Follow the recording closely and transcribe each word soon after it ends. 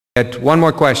One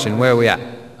more question. Where are we at?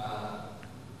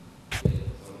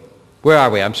 Where are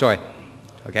we? I'm sorry.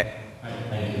 Okay.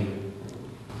 Thank you.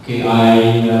 Okay,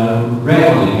 I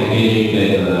read on the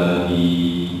packaging that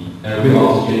the aerobic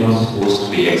oxygen was supposed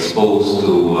to be exposed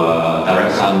to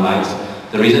direct sunlight.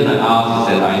 The reason I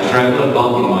ask is that I travel a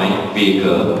lot in my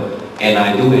vehicle and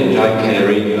I do enjoy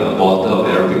carrying a bottle of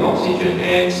aerobic oxygen,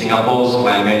 and Singapore's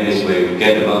climate is where we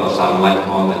get a lot of sunlight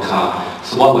on the car.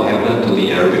 So what will happen to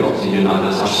the aerobic oxygen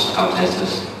under such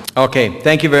circumstances? Okay,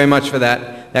 thank you very much for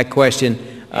that question.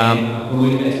 When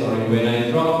I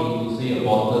drop into, say, a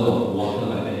bottle of water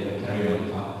like that if I carry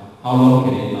my car, how long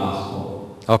can it last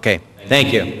for? Okay,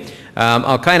 thank you.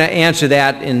 I'll kind of answer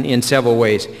that in several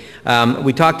ways.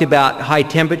 We talked about high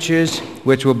temperatures,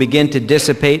 which will begin to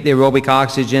dissipate the aerobic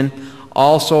oxygen.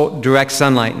 Also, direct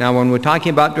sunlight. Now, when we're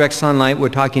talking about direct sunlight, we're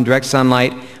talking direct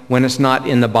sunlight when it's not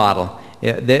in the bottle.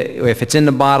 If it's in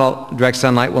the bottle, direct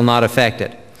sunlight will not affect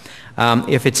it.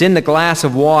 If it's in the glass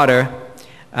of water,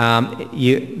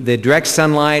 the direct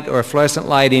sunlight or fluorescent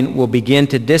lighting will begin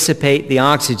to dissipate the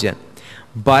oxygen,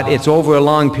 but it's over a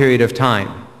long period of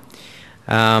time.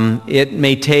 It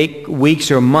may take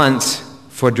weeks or months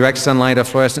for direct sunlight or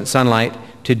fluorescent sunlight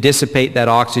to dissipate that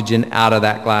oxygen out of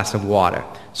that glass of water.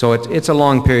 So it's a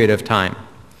long period of time.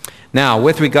 Now,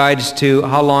 with regards to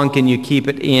how long can you keep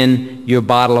it in your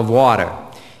bottle of water?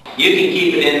 You can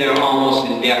keep it in there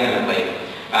almost indefinitely.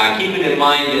 Keeping in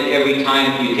mind that every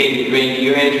time you take a drink,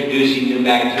 you're introducing new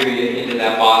bacteria into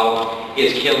that bottle.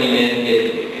 It's killing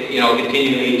it,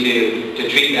 continually to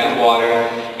treat that water,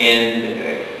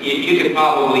 and you could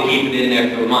probably keep it in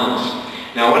there for months.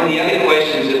 Now, one of the other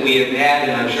questions that we have had,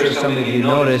 and I'm sure some of you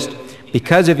noticed,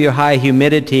 because of your high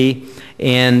humidity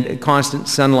and constant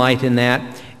sunlight in that,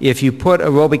 if you put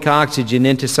aerobic oxygen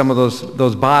into some of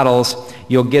those bottles,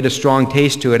 you'll get a strong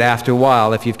taste to it after a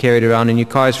while if you've carried it around in your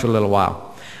cars for a little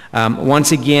while.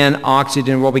 Once again,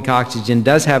 aerobic oxygen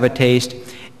does have a taste,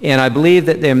 and I believe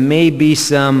that there may be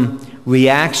some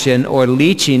reaction or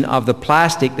leaching of the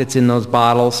plastic that's in those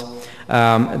bottles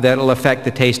that'll affect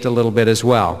the taste a little bit as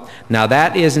well. Now,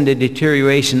 that isn't a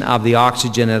deterioration of the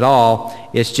oxygen at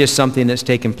all. It's just something that's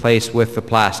taken place with the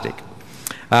plastic.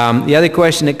 The other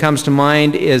question that comes to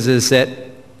mind is that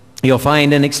you'll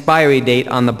find an expiry date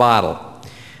on the bottle.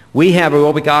 We have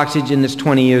aerobic oxygen that's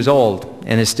 20 years old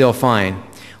and is still fine.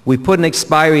 We put an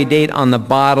expiry date on the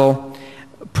bottle.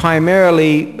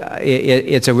 Primarily,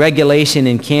 it's a regulation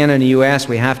in Canada and the U.S.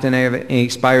 We have to have an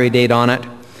expiry date on it.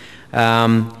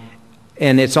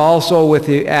 And it's also with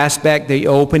the aspect that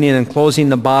you're opening and closing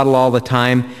the bottle all the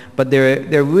time, but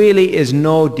there really is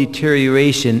no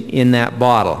deterioration in that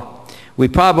bottle. We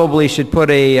probably should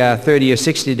put a 30 or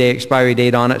 60-day expiry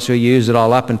date on it so you use it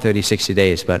all up in 30, 60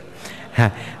 days. But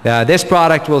this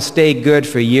product will stay good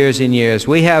for years and years.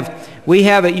 We have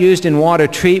it used in water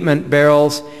treatment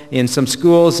barrels in some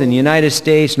schools in the United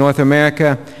States, North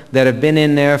America, that have been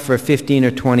in there for 15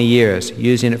 or 20 years,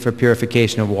 using it for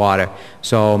purification of water.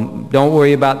 So don't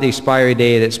worry about the expiry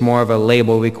date. It's more of a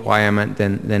label requirement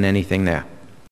than anything there.